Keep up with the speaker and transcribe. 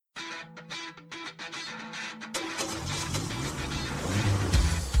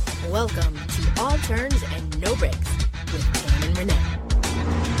Welcome to All Turns and No Breaks with Tam and Renee.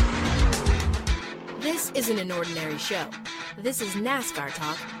 This isn't an ordinary show. This is NASCAR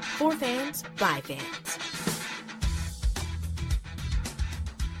talk for fans by fans.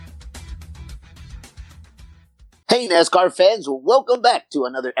 Hey NASCAR fans, welcome back to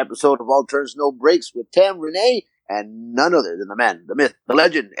another episode of All Turns No Breaks with Tam, Renee, and none other than the man, the myth, the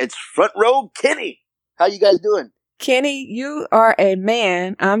legend. It's Front Row Kenny. How you guys doing? Kenny, you are a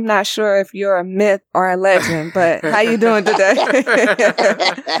man. I'm not sure if you're a myth or a legend, but how you doing today?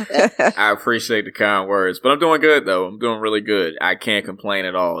 I appreciate the kind words, but I'm doing good though. I'm doing really good. I can't complain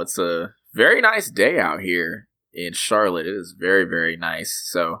at all. It's a very nice day out here in Charlotte. It is very, very nice.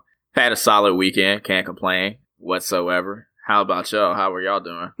 So had a solid weekend. Can't complain whatsoever. How about y'all? How are y'all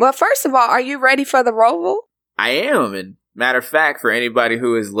doing? Well, first of all, are you ready for the Roval? I am. And matter of fact, for anybody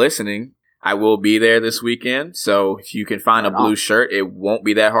who is listening, I will be there this weekend. So if you can find a blue shirt, it won't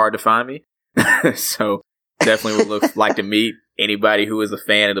be that hard to find me. So definitely would like to meet anybody who is a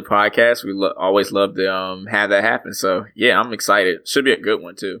fan of the podcast. We always love to have that happen. So yeah, I'm excited. Should be a good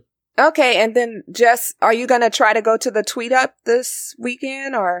one too. Okay. And then Jess, are you going to try to go to the Tweet Up this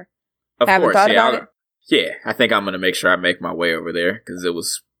weekend or haven't thought about it? Yeah, I think I'm going to make sure I make my way over there because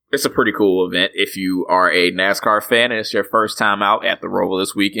it's a pretty cool event. If you are a NASCAR fan and it's your first time out at the Roval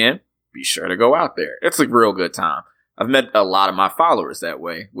this weekend, be sure to go out there. It's a real good time. I've met a lot of my followers that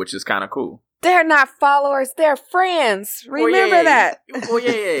way, which is kind of cool. They're not followers. They're friends. Remember that. Well,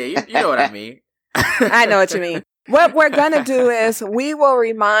 yeah. You know what I mean. I know what you mean. What we're going to do is we will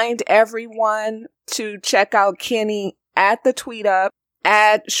remind everyone to check out Kenny at the Tweet Up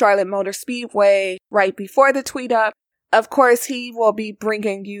at Charlotte Motor Speedway right before the Tweet Up. Of course, he will be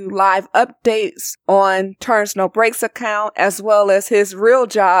bringing you live updates on Turns No Breaks account, as well as his real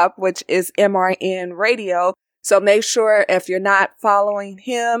job, which is MRN Radio. So make sure if you're not following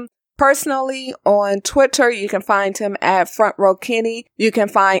him personally on Twitter, you can find him at Front Row Kenny. You can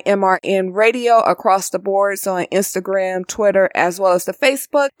find MRN Radio across the boards on Instagram, Twitter, as well as the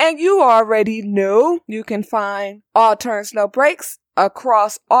Facebook. And you already know you can find All Turns No Breaks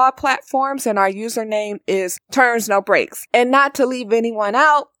across all platforms, and our username is Turns No Breaks. And not to leave anyone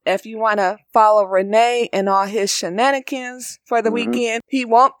out, if you want to follow Renee and all his shenanigans for the weekend, he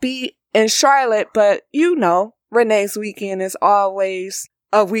won't be in Charlotte, but you know, Renee's weekend is always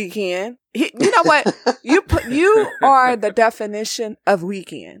a weekend. You know what? You are the definition of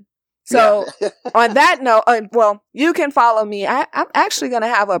weekend. So on that note, well, you can follow me. I'm actually going to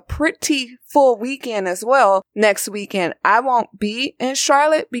have a pretty full weekend as well next weekend. I won't be in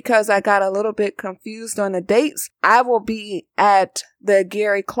Charlotte because I got a little bit confused on the dates. I will be at the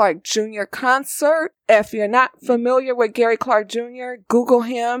Gary Clark Jr. concert. If you're not familiar with Gary Clark Jr., Google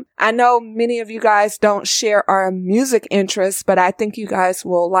him. I know many of you guys don't share our music interests, but I think you guys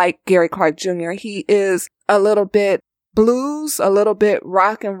will like Gary Clark Jr. He is a little bit blues, a little bit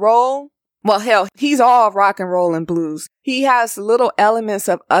rock and roll. Well, hell, he's all rock and roll and blues. He has little elements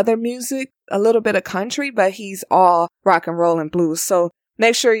of other music, a little bit of country, but he's all rock and roll and blues. So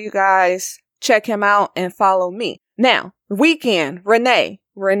make sure you guys check him out and follow me. Now, weekend, Renee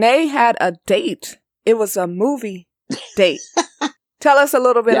had a date. It was a movie date. Tell us a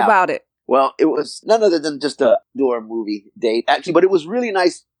little bit about it. Well, it was none other than just a door movie date, actually, but it was really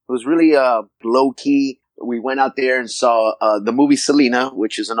nice. It was really low key. We went out there and saw the movie Selena,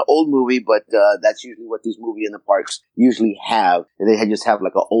 which is an old movie, but that's usually what these movies in the parks usually have. They just have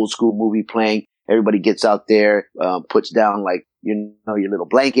like an old school movie playing. Everybody gets out there, puts down like, you know, your little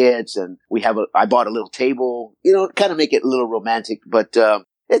blankets, and I bought a little table, you know, kind of make it a little romantic, but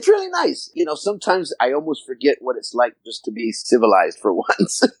it's really nice. You know, sometimes I almost forget what it's like just to be civilized for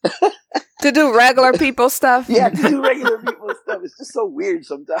once. To do regular people stuff? Yeah, to do regular people stuff. It's just so weird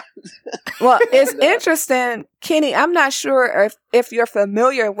sometimes. Well, it's interesting, Kenny. I'm not sure if you're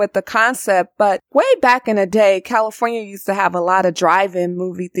familiar with the concept, but way back in the day, California used to have a lot of drive-in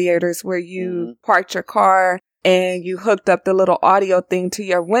movie theaters where you parked your car and you hooked up the little audio thing to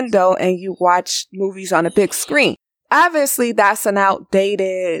your window and you watched movies on a big screen. Obviously, that's an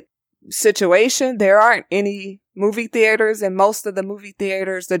outdated situation. There aren't any movie theaters, and most of the movie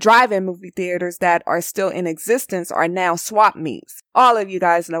theaters, the drive-in movie theaters that are still in existence are now swap meets. All of you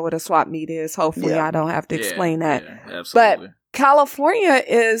guys know what a swap meet is. Hopefully I don't have to explain that. Yeah, absolutely. But California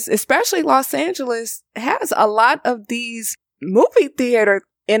is, especially Los Angeles, has a lot of these movie theater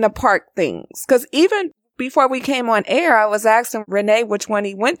in the park things. Because even before we came on air, I was asking Renee which one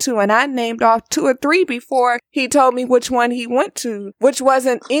he went to, and I named off 2 or 3 before he told me which one he went to, which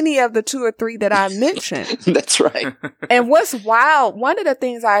wasn't any of the 2 or 3 that I mentioned. That's right. And what's wild, one of the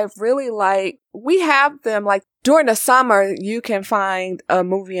things I really like, we have them like during the summer, you can find a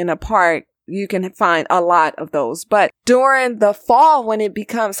movie in a park. You can find a lot of those. But during the fall, when it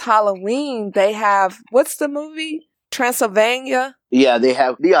becomes Halloween, they have, what's the movie? Transylvania? Yeah,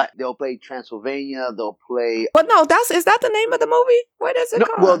 they'll play Transylvania, they'll play... But no, is that the name of the movie? What is it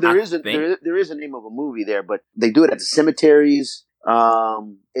called? Well, there is a name of a movie there, but they do it at the cemeteries.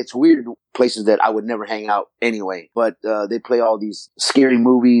 It's weird places that I would never hang out anyway, but they play all these scary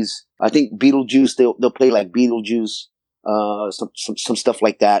movies. I think Beetlejuice, they'll play like Beetlejuice, some stuff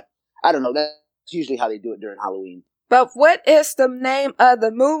like that. I don't know. That's usually how they do it during Halloween. But what is the name of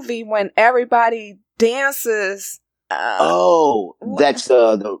the movie when everybody dances? That's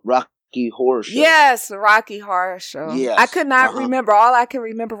the Rocky Horror Show. Yes, the Rocky Horror Show. Yes. I could not remember. All I can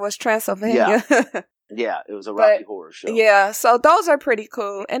remember was Transylvania. Yeah, it was a Rocky Horror Show. Yeah, so those are pretty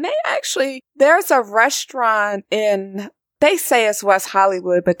cool. And there's a restaurant they say it's West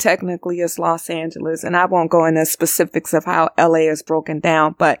Hollywood, but technically it's Los Angeles. And I won't go into specifics of how LA is broken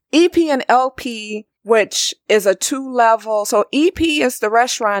down, but EP and LP, which is a 2-level. So EP is the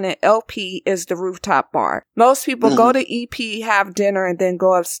restaurant and LP is the rooftop bar. Most people go to EP, have dinner, and then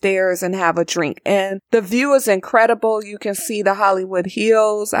go upstairs and have a drink. And the view is incredible. You can see the Hollywood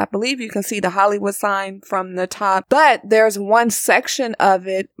Hills. I believe you can see the Hollywood sign from the top. But there's one section of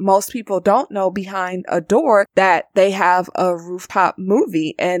it most people don't know behind a door that they have a rooftop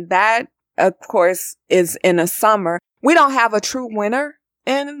movie. And that, of course, is in the summer. We don't have a true winter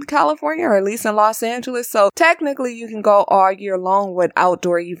in California, or at least in Los Angeles. So technically you can go all year long with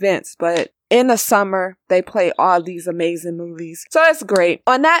outdoor events, but in the summer, they play all these amazing movies. So it's great.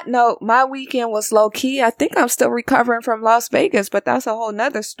 On that note, my weekend was low key. I think I'm still recovering from Las Vegas, but that's a whole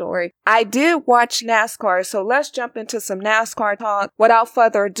nother story. I did watch NASCAR, so let's jump into some NASCAR talk. Without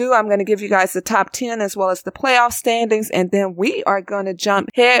further ado, I'm going to give you guys the top 10 as well as the playoff standings, and then we are going to jump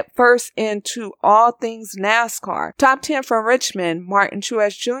head first into all things NASCAR. Top 10 from Richmond, Martin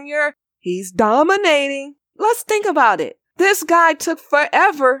Truex Jr. He's dominating. Let's think about it. This guy took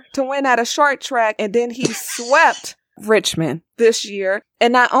forever to win at a short track, and then he swept Richmond this year.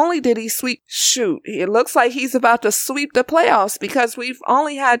 And not only did he it looks like he's about to sweep the playoffs, because we've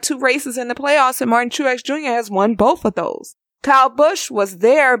only had 2 races in the playoffs, and Martin Truex Jr. has won both of those. Kyle Busch was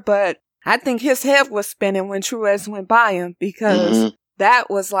there, but I think his head was spinning when Truex went by him, because that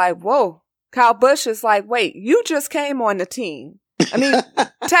was like, whoa. Kyle Busch is like, wait, you just came on the team. I mean,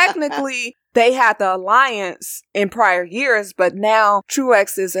 technically, they had the alliance in prior years, but now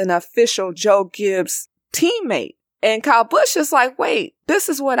Truex is an official Joe Gibbs teammate. And Kyle Busch is like, wait, this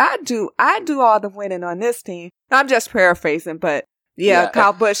is what I do. I do all the winning on this team. I'm just paraphrasing, but yeah.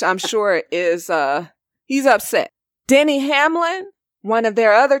 Kyle Busch, I'm sure, is, he's upset. Denny Hamlin, one of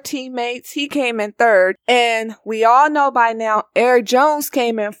their other teammates, he came in 3rd. And we all know by now, Erik Jones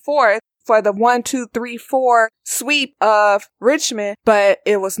came in 4th. For the 1, 2, 3, 4 sweep of Richmond, but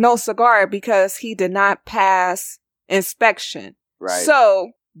it was no cigar because he did not pass inspection. Right.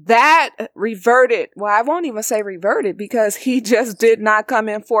 So that reverted. Well, I won't even say reverted, because he just did not come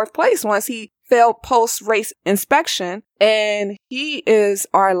in 4th place once he failed post-race inspection, and he is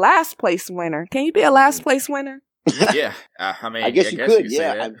our last place winner. Can you be a last place winner? Yeah. I mean, I guess you could.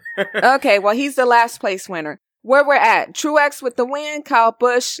 Yeah. Okay. Well, he's the last place winner. Where we're at, Truex with the win, Kyle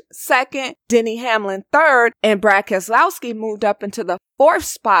Busch 2nd, Denny Hamlin 3rd, and Brad Keselowski moved up into the 4th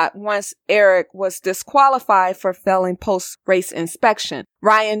spot once Eric was disqualified for failing post-race inspection.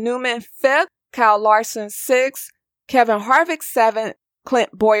 Ryan Newman 5th, Kyle Larson 6th, Kevin Harvick 7th, Clint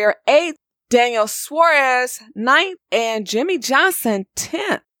Bowyer 8th, Daniel Suarez 9th, and Jimmy Johnson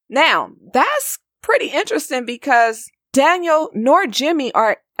 10th. Now, that's pretty interesting, because Daniel nor Jimmy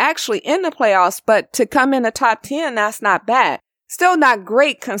are actually in the playoffs, but to come in the top 10, that's not bad. Still not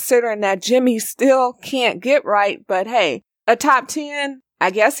great, considering that Jimmy still can't get right, but hey, a top 10, I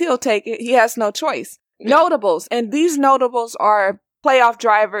guess he'll take it. He has no choice. Notables, and these notables are playoff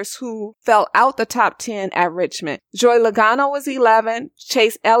drivers who fell out the top 10 at Richmond. Joey Logano was 11,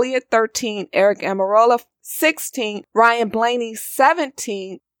 Chase Elliott 13, Eric Almirola 16, Ryan Blaney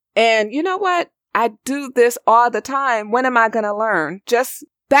 17, and you know what? I do this all the time. When am I going to learn? Just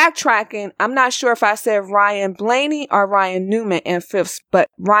backtracking, I'm not sure if I said Ryan Blaney or Ryan Newman in 5th, but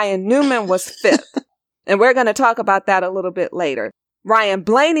Ryan Newman was 5th. And we're going to talk about that a little bit later. Ryan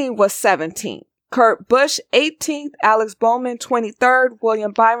Blaney was 17th. Kurt Busch 18th, Alex Bowman 23rd,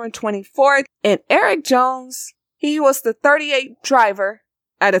 William Byron 24th, and Erik Jones, he was the 38th driver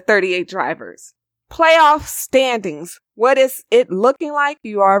out of 38 drivers. playoff standings. What is it looking like?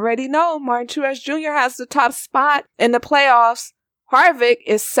 You already know. Martin Truex Jr. has the top spot in the playoffs. Harvick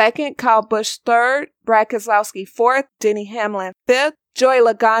is second, Kyle Busch third, Brad Keselowski fourth, Denny Hamlin fifth, Joey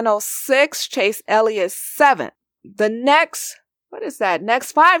Logano sixth, Chase Elliott seventh. The next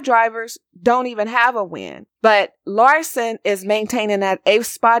 5 drivers don't even have a win. But Larson is maintaining that 8th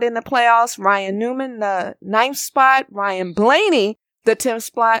spot in the playoffs. Ryan Newman, the 9th spot. Ryan Blaney, the 10th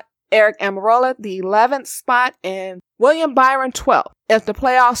spot. Eric Almirola, the 11th spot. And William Byron, 12th. If the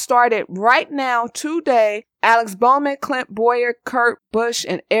playoffs started right now, today, Alex Bowman, Clint Boyer, Kurt Busch,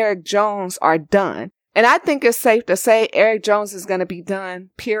 and Eric Jones are done. And I think it's safe to say Eric Jones is going to be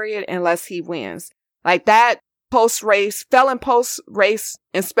done, period, unless he wins. Like that post-race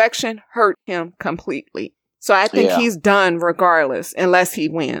inspection hurt him completely. So I think he's done regardless, unless he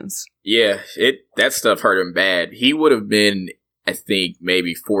wins. Yeah, that stuff hurt him bad. He would have been, I think,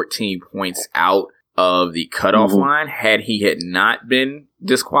 maybe 14 points out of the cutoff line had he had not been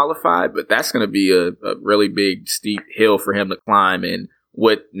disqualified. But that's going to be a really big, steep hill for him to climb. And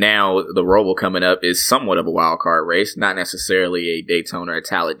what now the Roval coming up is somewhat of a wild card race, not necessarily a Daytona or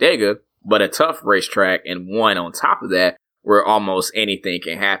Talladega, but a tough racetrack, and one on top of that where almost anything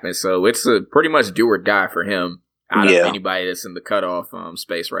can happen. So it's a pretty much do or die for him out of anybody that's in the cutoff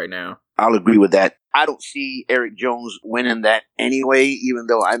space right now. I'll agree with that. I don't see Eric Jones winning that anyway, even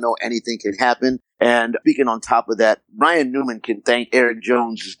though I know anything can happen. And speaking on top of that, Ryan Newman can thank Eric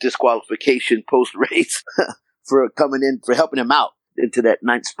Jones' disqualification post-race for coming in, for helping him out into that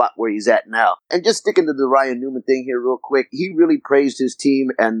 9th spot where he's at now. And just sticking to the Ryan Newman thing here real quick, he really praised his team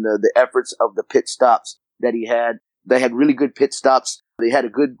and the efforts of the pit stops that he had. They had really good pit stops. They had a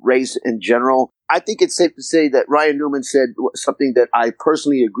good race in general. I think it's safe to say that Ryan Newman said something that I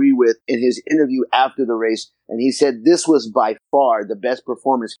personally agree with in his interview after the race. And he said this was by far the best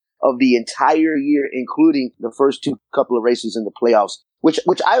performance of the entire year, including the first couple of races in the playoffs, which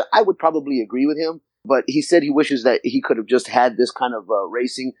I would probably agree with him. But he said he wishes that he could have just had this kind of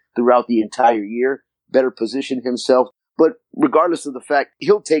racing throughout the entire year, better position himself. But regardless of the fact,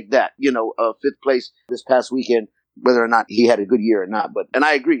 he'll take that, 5th place this past weekend, whether or not he had a good year or not. And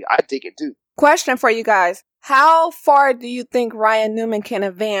I agree. I'd take it too. Question for you guys. How far do you think Ryan Newman can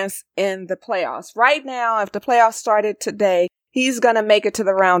advance in the playoffs? Right now, if the playoffs started today, he's going to make it to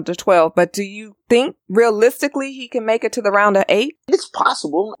the round of 12. But do you think realistically he can make it to the round of 8? It's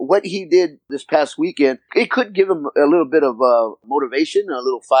possible. What he did this past weekend, it could give him a little bit of motivation, a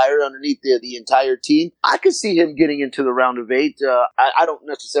little fire underneath the entire team. I could see him getting into the round of 8. I don't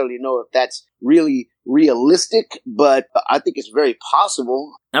necessarily know if that's really realistic, but I think it's very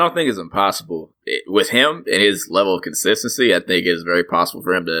possible. I don't think it's impossible. With him and his level of consistency, I think it's very possible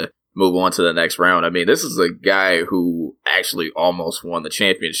for him to move on to the next round. I mean, this is a guy who actually almost won the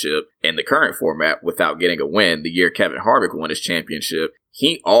championship in the current format without getting a win. The year Kevin Harvick won his championship,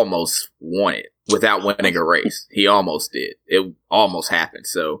 he almost won it without winning a race. He almost did. It almost happened.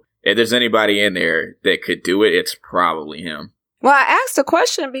 So if there's anybody in there that could do it, it's probably him. Well, I asked the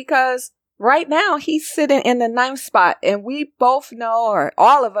question because right now he's sitting in the 9th spot, and we both know, or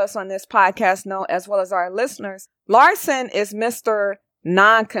all of us on this podcast know, as well as our listeners, Larson is Mr.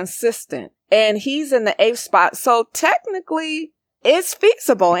 non-consistent, and he's in the 8th spot. So technically it's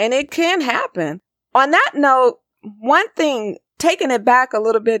feasible and it can happen. On that note, one thing, taking it back a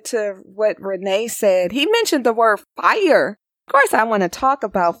little bit to what Renee said, he mentioned the word fire. Of course, I want to talk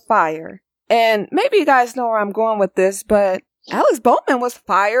about fire, and maybe you guys know where I'm going with this, but Alex Bowman was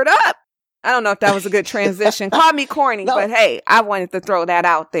fired up. I don't know if that was a good transition. Call me corny, no. But hey, I wanted to throw that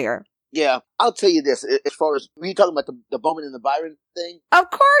out there. Yeah, I'll tell you this. As far as, were you talking about the Bowman and the Byron thing? Of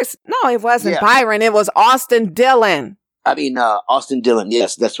course. No, it wasn't Byron. It was Austin Dillon. I mean, Austin Dillon.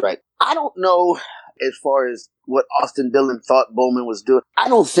 Yes, that's right. I don't know as far as what Austin Dillon thought Bowman was doing. I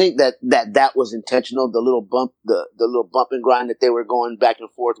don't think that was intentional, the little bump, the little bump and grind that they were going back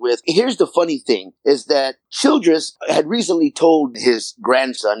and forth with. Here's the funny thing, is that Childress had recently told his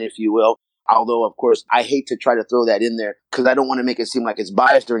grandson, if you will, although, of course, I hate to try to throw that in there because I don't want to make it seem like it's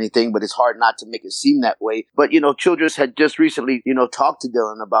biased or anything, but it's hard not to make it seem that way. But, Childress had just recently, talked to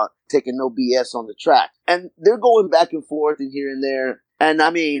Dillon about taking no BS on the track. And they're going back and forth and here and there. And,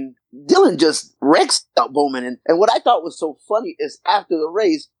 I mean, Dillon just wrecks out Bowman. And what I thought was so funny is after the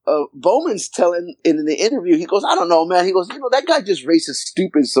race, Bowman's telling in the interview, he goes, I don't know, man. He goes, that guy just races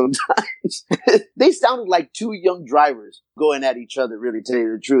stupid sometimes. They sounded like two young drivers going at each other, really, to tell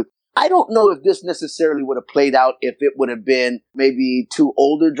you the truth. I don't know if this necessarily would have played out if it would have been maybe two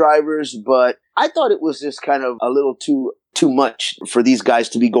older drivers, but I thought it was just kind of a little too much for these guys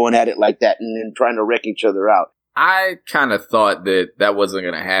to be going at it like that and then trying to wreck each other out. I kind of thought that wasn't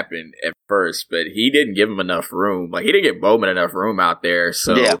going to happen at first, but he didn't give him enough room. Like, he didn't give Bowman enough room out there.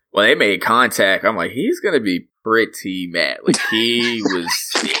 So when they made contact, I'm like, he's going to be pretty mad. Like, he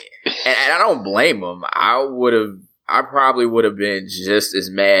was, and I don't blame him. I probably would have been just as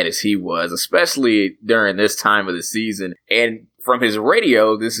mad as he was, especially during this time of the season. And from his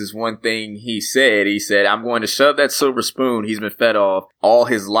radio, this is one thing he said. He said, I'm going to shove that silver spoon he's been fed off all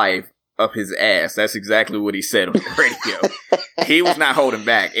his life up his ass. That's exactly what he said on the radio. He was not holding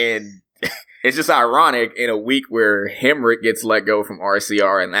back. And it's just ironic in a week where Hemrick gets let go from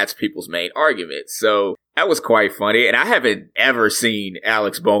RCR, and that's people's main argument. So that was quite funny. And I haven't ever seen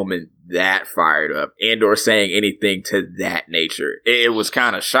Alex Bowman that fired up and or saying anything to that nature. It was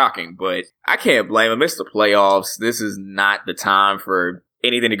kind of shocking, but I can't blame him. It's the playoffs. This is not the time for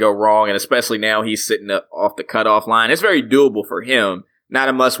anything to go wrong. And especially now he's sitting up off the cutoff line. It's very doable for him. Not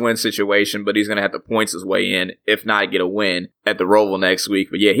a must-win situation, but he's going to have to points his way in, if not get a win at the Roval next week.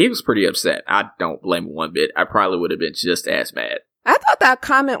 But yeah, he was pretty upset. I don't blame him one bit. I probably would have been just as mad. I thought that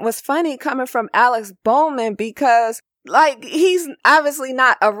comment was funny coming from Alex Bowman because, like, he's obviously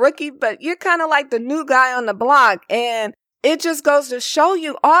not a rookie, but you're kind of like the new guy on the block. And it just goes to show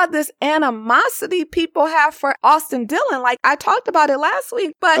you all this animosity people have for Austin Dillon. Like, I talked about it last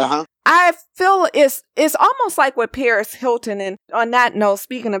week, but I feel it's almost like with Paris Hilton. And on that note,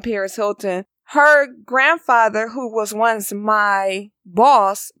 speaking of Paris Hilton, her grandfather, who was once my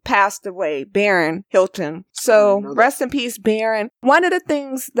boss, passed away, Barron Hilton. So rest in peace, Barron. One of the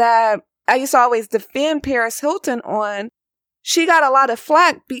things that I used to always defend Paris Hilton on, she got a lot of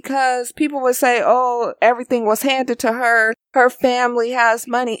flack because people would say, oh, everything was handed to her. Her family has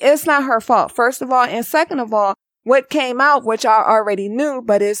money. It's not her fault, first of all. And second of all, what came out, which I already knew,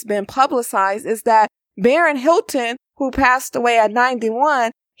 but it's been publicized, is that Barron Hilton, who passed away at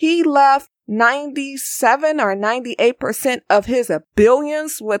 91, he left 97 or 98% of his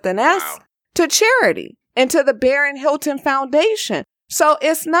billions with an S to charity and to the Barron Hilton Foundation. So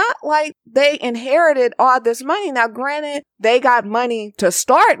it's not like they inherited all this money. Now, granted, they got money to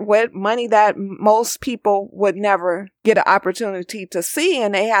start with, money that most people would never get an opportunity to see,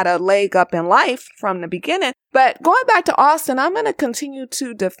 and they had a leg up in life from the beginning. But going back to Austin, I'm going to continue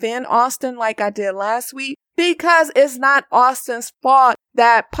to defend Austin like I did last week because it's not Austin's fault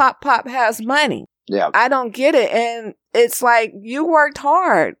that Pop has money. Yeah. I don't get it. And it's like, you worked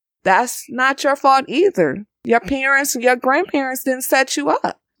hard. That's not your fault either. Your parents and your grandparents didn't set you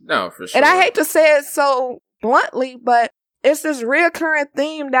up. No, for sure. And I hate to say it so bluntly, but it's this reoccurring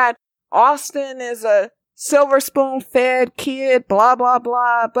theme that Austin is a silver spoon fed kid, blah, blah,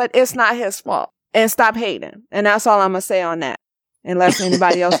 blah, but it's not his fault. And stop hating. And that's all I'm going to say on that. Unless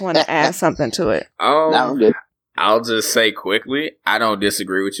anybody else want to add something to it. No, I'm good. I'll just say quickly, I don't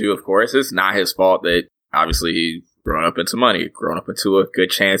disagree with you, of course. It's not his fault that obviously he's grown up into money, grown up into a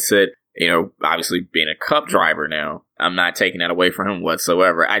good chance at, obviously being a Cup driver now. I'm not taking that away from him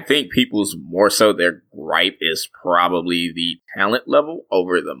whatsoever. I think people's more so their gripe is probably the talent level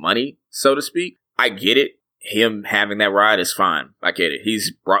over the money, so to speak. I get it. Him having that ride is fine. I get it.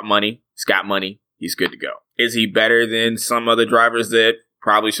 He's brought money. He's got money. He's good to go. Is he better than some other drivers that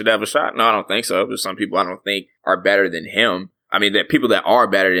probably should have a shot? No, I don't think so. There's some people I don't think are better than him. I mean, that people that are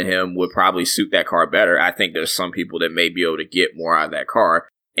better than him would probably suit that car better. I think there's some people that may be able to get more out of that car.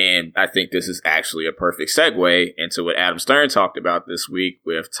 And I think this is actually a perfect segue into what Adam Stern talked about this week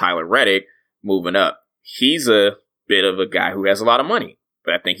with Tyler Reddick moving up. He's a bit of a guy who has a lot of money,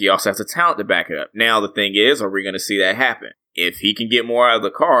 but I think he also has the talent to back it up. Now, the thing is, are we going to see that happen? If he can get more out of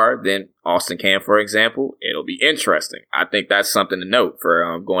the car than Austin can, for example, it'll be interesting. I think that's something to note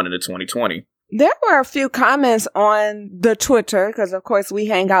for going into 2020. There were a few comments on the Twitter, because of course we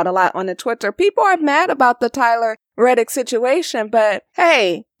hang out a lot on the Twitter. People are mad about the Tyler Reddick situation, but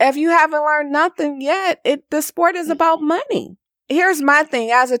hey, if you haven't learned nothing yet, the sport is about money. Here's my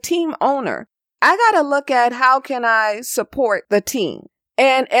thing. As a team owner, I got to look at how can I support the team.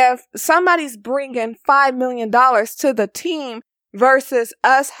 And if somebody's bringing $5 million to the team versus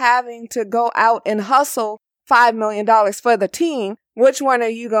us having to go out and hustle $5 million for the team, which one are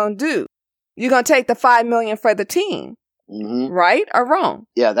you going to do? You're going to take the $5 million for the team, right or wrong?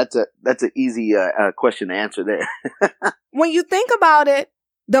 Yeah, that's an easy question to answer there. When you think about it,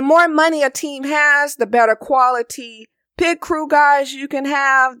 the more money a team has, the better quality pit crew guys you can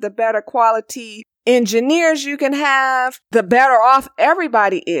have, the better quality engineers you can have, the better off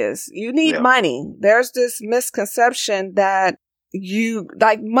everybody is. You need money. There's this misconception that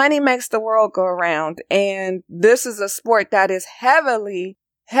money makes the world go around. And this is a sport that is heavily,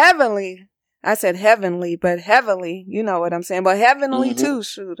 I said heavenly, but heavily, you know what I'm saying, but heavenly too.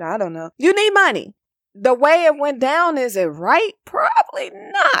 Shoot, I don't know. You need money. the way it went down, is it right? Probably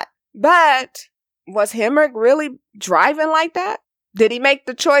not. But was Hemric really driving like that? Did he make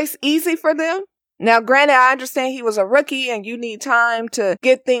the choice easy for them? Now, granted, I understand he was a rookie and you need time to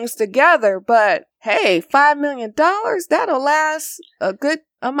get things together, but hey, $5 million, that'll last a good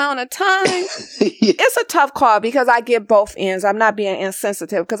amount of time. It's a tough call because I get both ends. I'm not being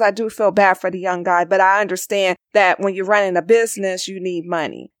insensitive because I do feel bad for the young guy, but I understand that when you're running a business, you need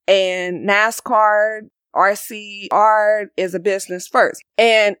money. And NASCAR, RCR is a business first.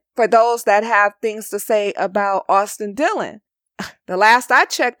 And for those that have things to say about Austin Dillon, the last I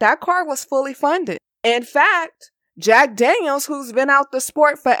checked, that car was fully funded. In fact, Jack Daniels, who's been out the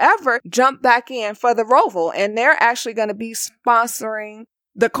sport forever, jumped back in for the Roval, and they're actually going to be sponsoring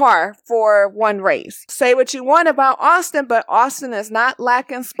the car for one race. Say what you want about Austin, but Austin is not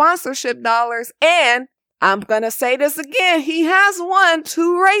lacking sponsorship dollars. And I'm going to say this again, he has won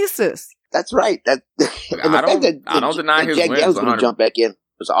 2 races. That's right. I don't deny his Jack wins. Daniels going to jump back in. It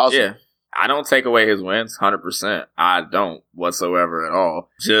was awesome. Yeah. I don't take away his wins 100%. I don't whatsoever at all.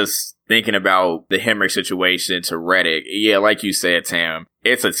 Just thinking about the Hemric situation to Reddick. Yeah, like you said, Tam,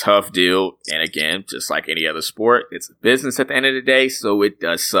 it's a tough deal. And again, just like any other sport, it's a business at the end of the day. So it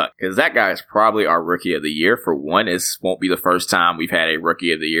does suck because that guy is probably our rookie of the year. For one, this won't be the first time we've had a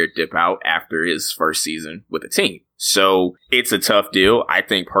rookie of the year dip out after his first season with the team. So it's a tough deal. I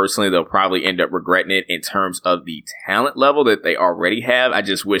think personally they'll probably end up regretting it in terms of the talent level that they already have. I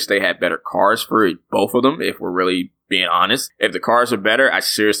just wish they had better cars for both of them, if we're really being honest. If the cars are better, I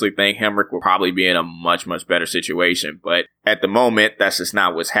seriously think Hemric will probably be in a much, much better situation. But at the moment, that's just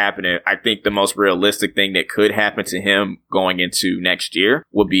not what's happening. I think the most realistic thing that could happen to him going into next year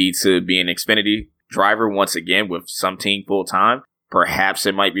would be to be an Xfinity driver once again with some team full time. Perhaps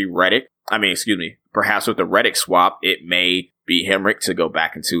it might be Reddick. Perhaps with the Reddick swap, it may be Hemric to go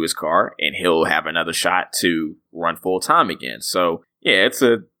back into his car and he'll have another shot to run full time again. So yeah, it's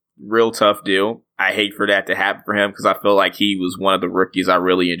a real tough deal. I hate for that to happen for him because I feel like he was one of the rookies I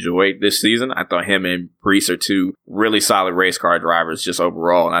really enjoyed this season. I thought him and Preece are 2 really solid race car drivers just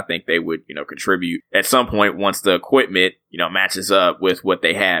overall. And I think they would, contribute at some point once the equipment, matches up with what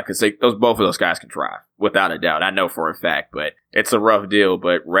they have. Because both of those guys can drive without a doubt. I know for a fact, but it's a rough deal.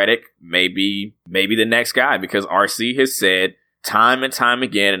 But Reddick may be the next guy because RC has said time and time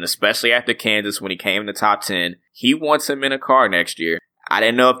again, and especially after Kansas when he came in the top 10, he wants him in a car next year. I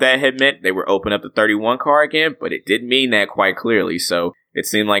didn't know if that had meant they were opening up the 31 car again, but it did mean that quite clearly. So it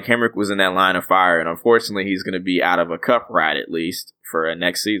seemed like Hemric was in that line of fire, and unfortunately, he's going to be out of a cup ride at least for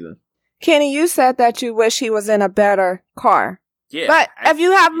next season. Kenny, you said that you wish he was in a better car. Yeah. But if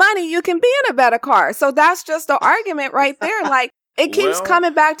you have money, you can be in a better car. So that's just the argument right there. Like, it keeps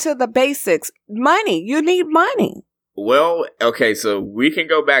coming back to the basics. Money. You need money. Well, okay, so we can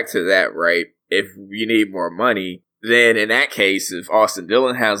go back to that, right? If you need more money, then in that case, if Austin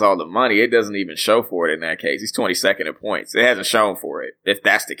Dillon has all the money, it doesn't even show for it in that case. He's 22nd in points. It hasn't shown for it, if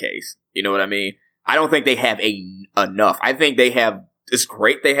that's the case. You know what I mean? I don't think they have enough. I think it's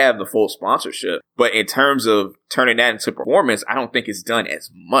great they have the full sponsorship, but in terms of turning that into performance, I don't think it's done as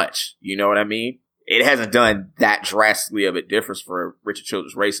much. You know what I mean? It hasn't done that drastically of a difference for Richard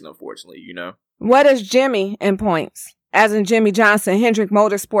Childress Racing, unfortunately, What is Jimmy in points? As in Jimmy Johnson, Hendrick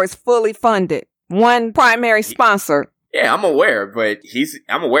Motorsports fully funded. One primary sponsor. Yeah, I'm aware, but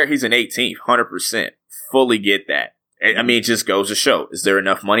I'm aware he's an 18th, 100%. Fully get that. I mean, it just goes to show, is there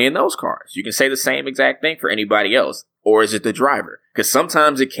enough money in those cars? You can say the same exact thing for anybody else. Or is it the driver? Because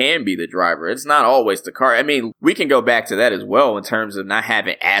sometimes it can be the driver. It's not always the car. I mean, we can go back to that as well in terms of not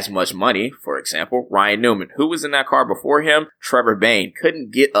having as much money. For example, Ryan Newman, who was in that car before him, Trevor Bayne,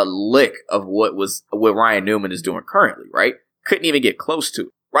 couldn't get a lick of what Ryan Newman is doing currently, right? Couldn't even get close to it.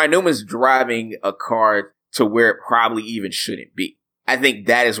 Ryan Newman's driving a car to where it probably even shouldn't be. I think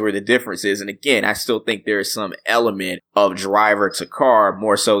that is where the difference is. And again, I still think there is some element of driver to car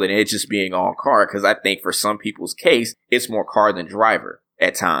more so than it just being all car. Because I think for some people's case, it's more car than driver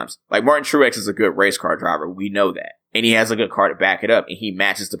at times. Like Martin Truex is a good race car driver. We know that. And he has a good car to back it up. And he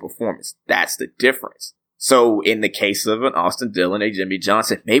matches the performance. That's the difference. So in the case of an Austin Dillon, a Jimmy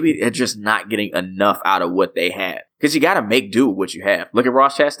Johnson, maybe they're just not getting enough out of what they have. Because you got to make do with what you have. Look at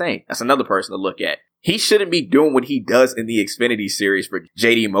Ross Chastain. That's another person to look at. He shouldn't be doing what he does in the Xfinity series for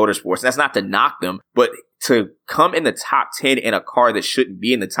JD Motorsports. That's not to knock them, but to come in the top 10 in a car that shouldn't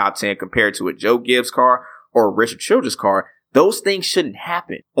be in the top 10 compared to a Joe Gibbs car or a Richard Childress car, those things shouldn't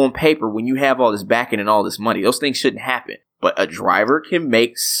happen on paper when you have all this backing and all this money. Those things shouldn't happen. But a driver can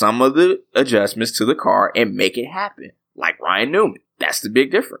make some of the adjustments to the car and make it happen, like Ryan Newman. That's the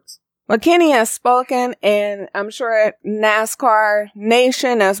big difference. Well, Kenny has spoken, and I'm sure NASCAR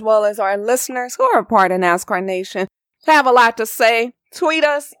Nation, as well as our listeners who are a part of NASCAR Nation, have a lot to say. Tweet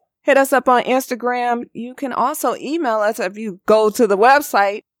us, hit us up on Instagram. You can also email us if you go to the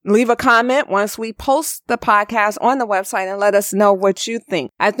website. Leave a comment once we post the podcast on the website and let us know what you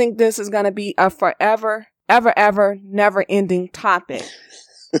think. I think this is going to be a forever, ever, never-ending topic.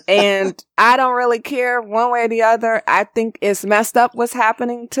 And I don't really care one way or the other. I think it's messed up what's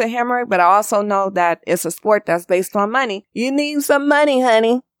happening to Hemric, but I also know that it's a sport that's based on money. You need some money,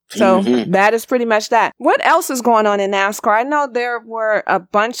 honey. So that is pretty much that. What else is going on in NASCAR? I know there were a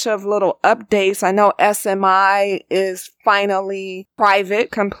bunch of little updates. I know SMI is finally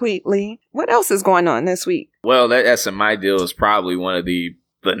private completely. What else is going on this week? Well, that SMI deal is probably one of the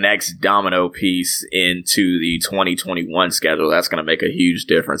next domino piece into the 2021 schedule. That's going to make a huge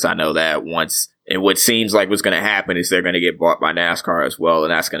difference. I know that once, and what seems like what's going to happen is they're going to get bought by NASCAR as well,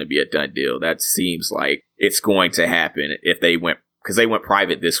 and that's going to be a done deal. That seems like it's going to happen if they went, because they went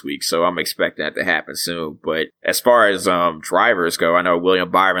private this week, so I'm expecting that to happen soon. But as far as drivers go, I know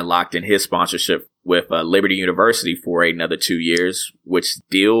William Byron locked in his sponsorship with Liberty University for another 2 years, which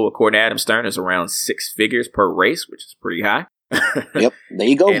deal, according to Adam Stern, is around 6 figures per race, which is pretty high. Yep, there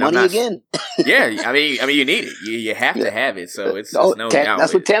you go, money again. Yeah, I mean, you need it. You have to have it. So it's no doubt.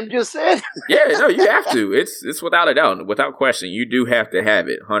 That's what Tim just said. Yeah, no, you have to. It's without a doubt, without question. You do have to have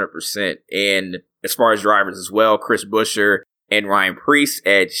it, 100%. And as far as drivers as well, Chris Buescher and Ryan Preece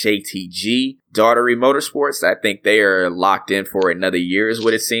at JTG Daughtery Motorsports, I think they are locked in for another year, is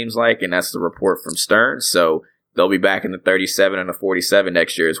what it seems like, and that's the report from Stern. So they'll be back in the 37 and the 47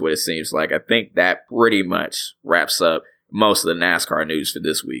 next year, is what it seems like. I think that pretty much wraps up most of the NASCAR news for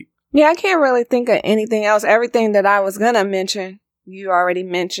this week. Yeah, I can't really think of anything else. Everything that I was going to mention, you already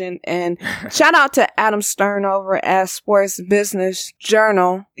mentioned. And shout out to Adam Stern over at Sports Business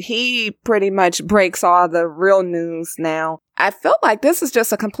Journal. He pretty much breaks all the real news now. I feel like this is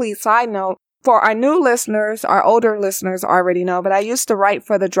just a complete side note. For our new listeners, our older listeners already know, but I used to write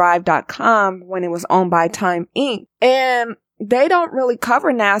for thedrive.com when it was owned by Time Inc. And they don't really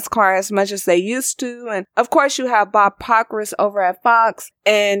cover NASCAR as much as they used to. And of course, you have Bob Pockrass over at Fox,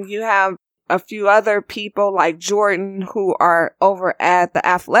 and you have a few other people like Jordan who are over at The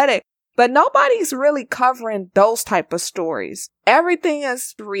Athletic. But nobody's really covering those type of stories. Everything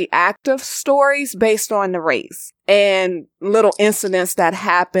is reactive stories based on the race and little incidents that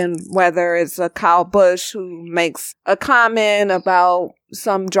happen, whether it's a Kyle Busch who makes a comment about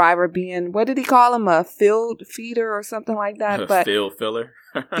some driver being, what did he call him? A field feeder or something like that. But field filler.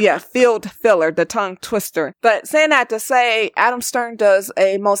 Yeah, field filler, the tongue twister. But saying that to say, Adam Stern does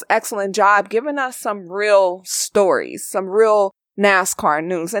a most excellent job giving us some real stories, some real NASCAR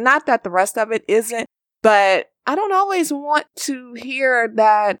news. And not that the rest of it isn't, but I don't always want to hear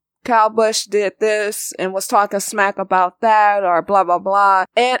that Kyle Busch did this and was talking smack about that or blah, blah, blah.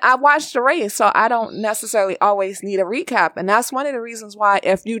 And I watched the race, so I don't necessarily always need a recap. And that's one of the reasons why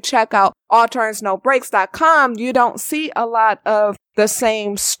if you check out allturnsnobreaks.com, you don't see a lot of the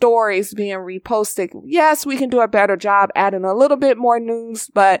same stories being reposted. Yes, we can do a better job adding a little bit more news,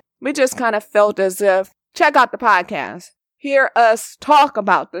 but we just kind of felt as if, check out the podcast. Hear us talk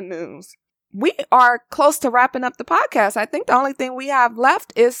about the news. We are close to wrapping up the podcast. I think the only thing we have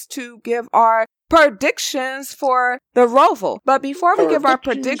left is to give our predictions for the Roval. But before we give our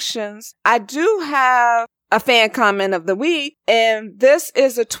predictions, I do have a fan comment of the week. And this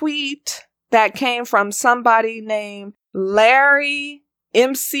is a tweet that came from somebody named Larry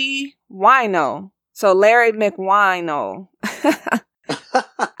MC Wino. So Larry McWino.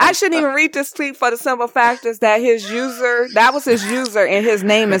 I shouldn't even read this tweet for the simple fact is that that was his user, and his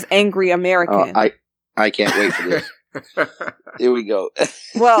name is Angry American. Oh, I can't wait for this. Here we go.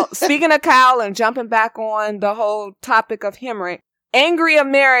 Well, speaking of Kyle and jumping back on the whole topic of Hemric, Angry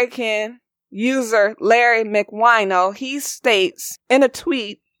American user Larry McWino, he states in a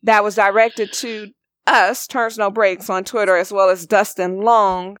tweet that was directed to us, Turns No Breaks on Twitter, as well as Dustin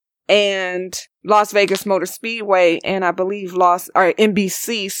Long and Las Vegas Motor Speedway, and I believe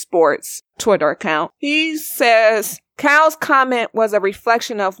NBC Sports Twitter account. He says, Kyle's comment was a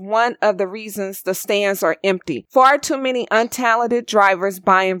reflection of one of the reasons the stands are empty. Far too many untalented drivers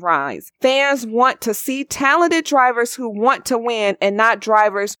buying rides. Fans want to see talented drivers who want to win and not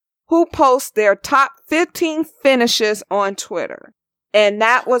drivers who post their top 15 finishes on Twitter. And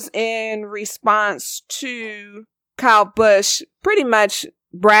that was in response to Kyle Busch pretty much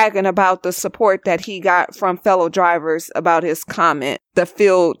bragging about the support that he got from fellow drivers about his comment, the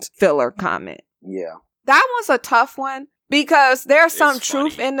field filler comment. Yeah. That was a tough one because there's some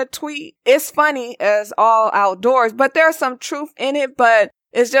truth in the tweet. It's funny as all outdoors, but there's some truth in it. But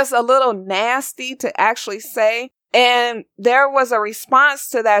is just a little nasty to actually say. And there was a response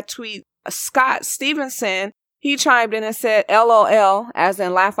to that tweet. Scott Stevenson, he chimed in and said, LOL, as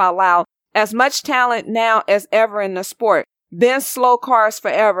in laugh out loud, as much talent now as ever in the sport. Been slow cars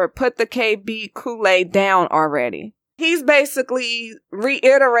forever. Put the KB Kool-Aid down already. He's basically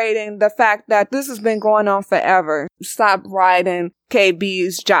reiterating the fact that this has been going on forever. Stop riding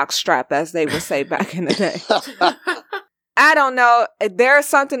KB's jockstrap, as they would say back in the day. I don't know. There's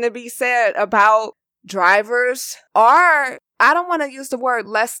something to be said about drivers are, I don't want to use the word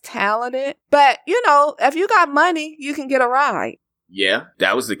less talented, but if you got money, you can get a ride. Yeah,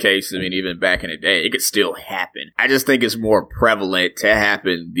 that was the case. I mean, even back in the day, it could still happen. I just think it's more prevalent to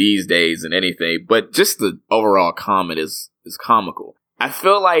happen these days than anything. But just the overall comment is comical. I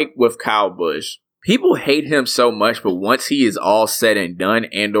feel like with Kyle Busch, people hate him so much, but once he is all said and done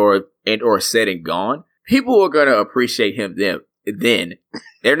and or said and gone, people are going to appreciate him then.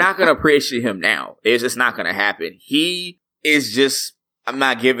 They're not going to appreciate him now. It's just not going to happen. He is just, I'm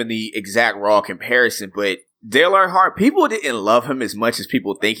not giving the exact raw comparison, but Dale Earnhardt, people didn't love him as much as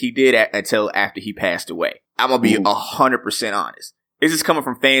people think he did until after he passed away. I'm going to be 100% honest. This is coming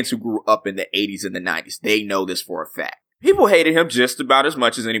from fans who grew up in the 80s and the 90s. They know this for a fact. People hated him just about as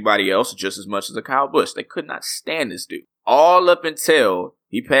much as anybody else, just as much as a Kyle Busch. They could not stand this dude. All up until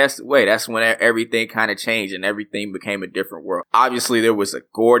he passed away. That's when everything kind of changed and everything became a different world. Obviously, there was a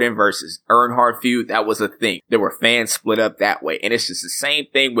Gordon versus Earnhardt feud. That was a thing. There were fans split up that way. And it's just the same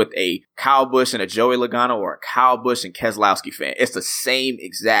thing with a Kyle Busch and a Joey Logano or a Kyle Busch and Keselowski fan. It's the same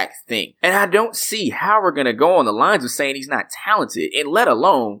exact thing. And I don't see how we're going to go on the lines of saying he's not talented, and let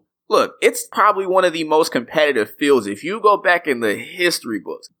alone, look, it's probably one of the most competitive fields. If you go back in the history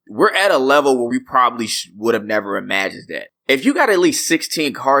books, we're at a level where we probably would have never imagined that. If you got at least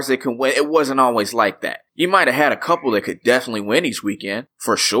 16 cars that can win, it wasn't always like that. You might have had a couple that could definitely win each weekend,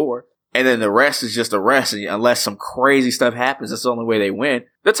 for sure. And then the rest is just the rest. And unless some crazy stuff happens, that's the only way they win.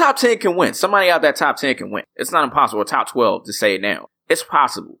 The top 10 can win. Somebody out that top 10 can win. It's not impossible. Or top 12 to say it now. It's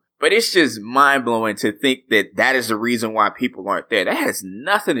possible. But it's just mind-blowing to think that that is the reason why people aren't there. That has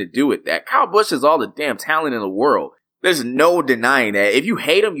nothing to do with that. Kyle Busch has all the damn talent in the world. There's no denying that. If you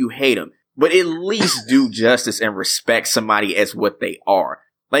hate him, you hate him. But at least do justice and respect somebody as what they are.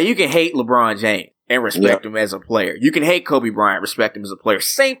 Like, you can hate LeBron James and respect him as a player. You can hate Kobe Bryant, respect him as a player.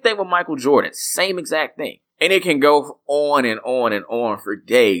 Same thing with Michael Jordan. Same exact thing. And it can go on and on and on for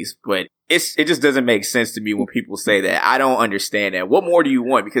days, but it just doesn't make sense to me when people say that. I don't understand that. What more do you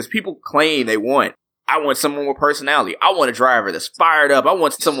want? Because people claim they want, I want someone with personality. I want a driver that's fired up. I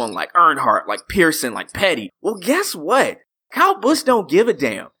want someone like Earnhardt, like Pearson, like Petty. Well, guess what? Kyle Busch don't give a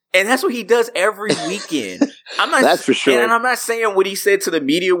damn. And that's what he does every weekend. That's for sure. And I'm not saying what he said to the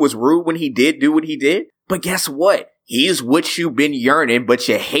media was rude when he did do what he did. But guess what? He's what you've been yearning, but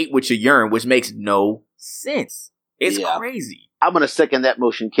you hate what you yearn, which makes no sense. It's crazy. I'm going to second that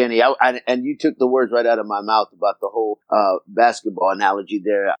motion, Kenny. And you took the words right out of my mouth about the whole basketball analogy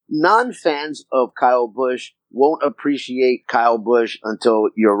there. Non-fans of Kyle Busch won't appreciate Kyle Busch until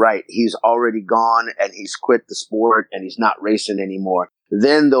you're right. He's already gone and he's quit the sport and he's not racing anymore.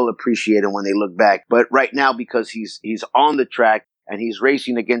 Then they'll appreciate him when they look back. But right now, because he's on the track and he's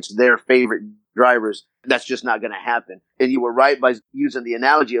racing against their favorite drivers, that's just not going to happen. And you were right by using the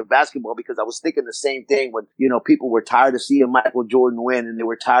analogy of basketball, because I was thinking the same thing when, people were tired of seeing Michael Jordan win and they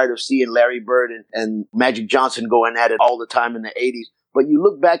were tired of seeing Larry Bird and Magic Johnson going at it all the time in the 80s. But you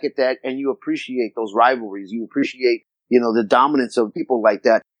look back at that and you appreciate those rivalries. You appreciate, the dominance of people like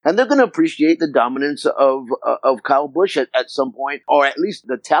that. And they're going to appreciate the dominance of Kyle Busch at some point, or at least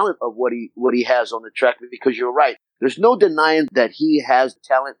the talent of what he has on the track, because you're right. There's no denying that he has the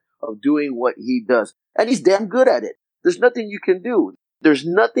talent of doing what he does. And he's damn good at it. There's nothing you can do. There's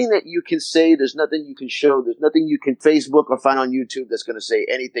nothing that you can say. There's nothing you can show. There's nothing you can Facebook or find on YouTube that's going to say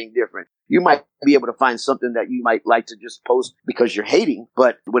anything different. You might be able to find something that you might like to just post because you're hating.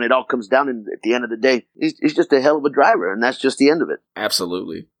 But when it all comes down, and at the end of the day, he's just a hell of a driver. And that's just the end of it.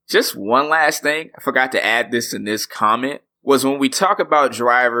 Absolutely. Just one last thing. I forgot to add this in this comment. Was when we talk about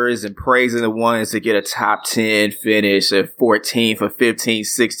drivers and praising the ones that get a top 10 finish, a 14th, a 15th,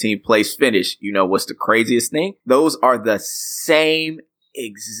 16th place finish. You know what's the craziest thing? Those are the same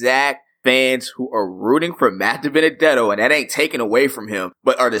exact fans who are rooting for Matt DiBenedetto, and that ain't taken away from him,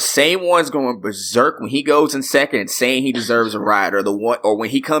 but are the same ones going berserk when he goes in second and saying he deserves a ride, or when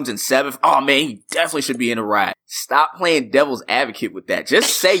he comes in seventh, oh man, he definitely should be in a ride. Stop playing devil's advocate with that.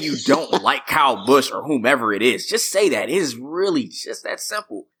 Just say you don't like Kyle Busch or whomever it is. Just say that. It is really just that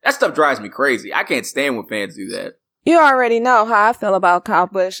simple. That stuff drives me crazy. I can't stand when fans do that. You already know how I feel about Kyle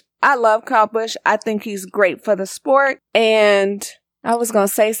Busch. I love Kyle Busch. I think he's great for the sport, and I was going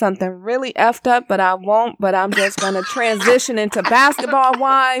to say something really effed up, but I won't. But I'm just going to transition into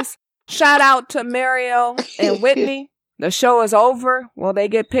basketball-wise. Shout out to Mario and Whitney. The show is over. Will they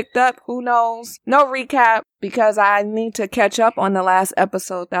get picked up? Who knows? No recap because I need to catch up on the last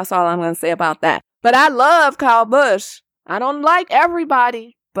episode. That's all I'm going to say about that. But I love Kyle Busch. I don't like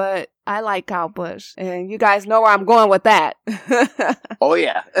everybody, but I like Kyle Busch. And you guys know where I'm going with that. Oh,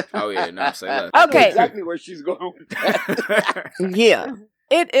 yeah. Oh, yeah. No, say that. Okay. Exactly where she's going with that. Yeah.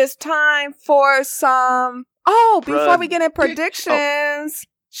 It is time for some... Oh, before we get in predictions...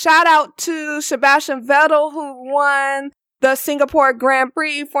 Shout out to Sebastian Vettel, who won the Singapore Grand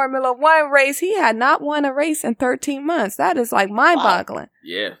Prix Formula One race. He had not won a race in 13 months. That is like mind-boggling. Wow.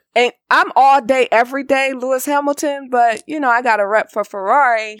 Yeah. And I'm all day, every day, Lewis Hamilton, but, you know, I got a rep for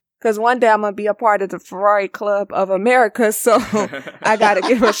Ferrari because one day I'm going to be a part of the Ferrari Club of America. So I got to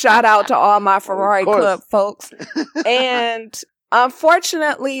give a shout out to all my Ferrari Club folks. And...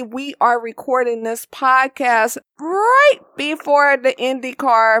 unfortunately, we are recording this podcast right before the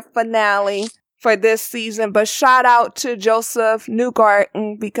IndyCar finale for this season. But shout out to Joseph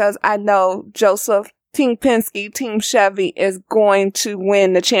Newgarden because I know Joseph, Team Penske, Team Chevy is going to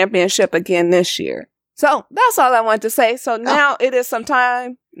win the championship again this year. So that's all I wanted to say. So now it is some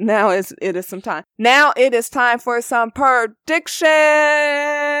time. Now it is time for some predictions.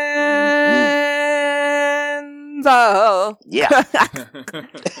 Oh. Yeah.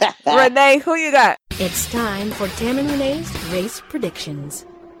 Renee, who you got? It's time for Tam and Renee's race predictions.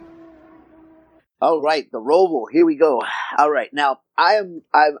 All right, the Roval. Here we go. All right, now I'm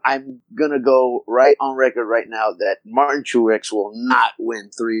gonna go right on record right now that Martin Truex will not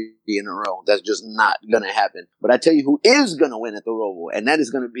win 3 in a row. That's just not gonna happen. But I tell you who is gonna win at the Roval, and that is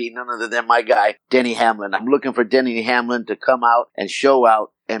gonna be none other than my guy Denny Hamlin. I'm looking for Denny Hamlin to come out and show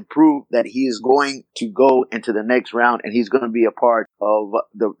out and prove that he is going to go into the next round and he's going to be a part of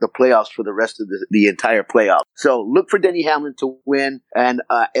the playoffs for the rest of the entire playoff. So look for Denny Hamlin to win. And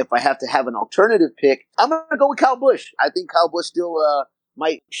if I have to have an alternative pick, I'm going to go with Kyle Busch. I think Kyle Busch still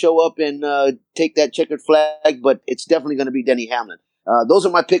might show up and take that checkered flag, but it's definitely going to be Denny Hamlin. Those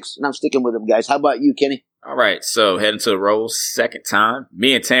are my picks, and I'm sticking with them, guys. How about you, Kenny? All right, so heading to the Roval, second time.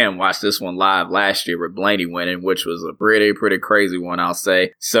 Me and Tam watched this one live last year with Blaney winning, which was a pretty crazy one, I'll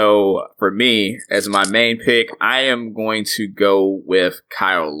say. So for me, as my main pick, I am going to go with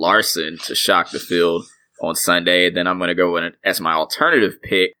Kyle Larson to shock the field on Sunday. Then I'm going to go with, as my alternative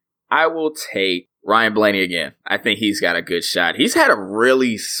pick, I will take Ryan Blaney again. I think he's got a good shot. He's had a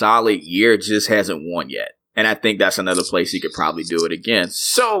really solid year, just hasn't won yet. And I think that's another place he could probably do it again.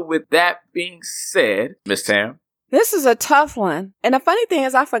 So with that being said, Miss Tam. This is a tough one. And the funny thing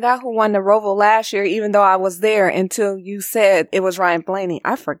is I forgot who won the Roval last year, even though I was there until you said it was Ryan Blaney.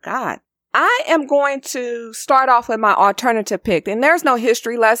 I forgot. I am going to start off with my alternative pick. And there's no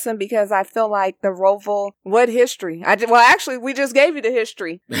history lesson because I feel like the Roval, what history? Actually, we just gave you the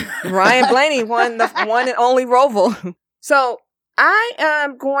history. Ryan Blaney won the one and only Roval. So I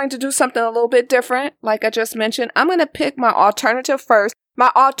am going to do something a little bit different. Like I just mentioned, I'm going to pick my alternative first. My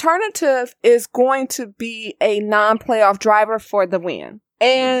alternative is going to be a non-playoff driver for the win.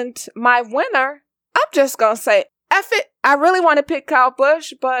 And my winner, I'm just going to say, F it. I really want to pick Kyle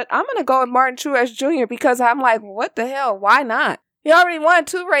Busch, but I'm going to go with Martin Truex Jr. because I'm like, what the hell? Why not? He already won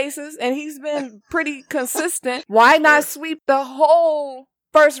 2 races and he's been pretty consistent. Why not sweep the whole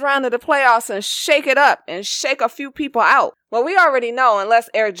first round of the playoffs and shake it up and shake a few people out? Well, we already know unless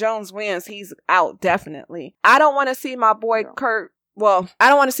Eric Jones wins, he's out definitely. I don't want to see my boy I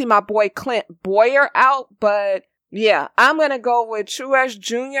don't want to see my boy Clint Boyer out, but yeah, I'm going to go with Truex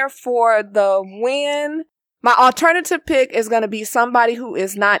Jr. for the win. My alternative pick is going to be somebody who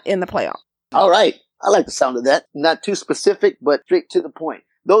is not in the playoff. All right. I like the sound of that. Not too specific, but straight to the point.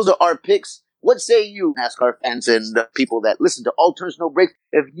 Those are our picks. What say you, NASCAR fans and the people that listen to All Turns No Breaks?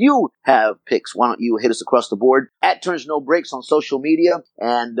 If you have picks, why don't you hit us across the board at Turns No Breaks on social media?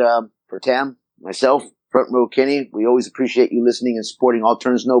 And for Tam, myself, Front Row Kenny, we always appreciate you listening and supporting All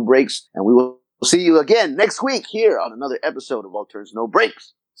Turns No Breaks. And we will see you again next week here on another episode of All Turns No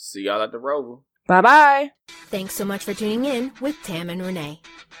Breaks. See y'all at the Roval. Bye-bye. Thanks so much for tuning in with Tam and Renee.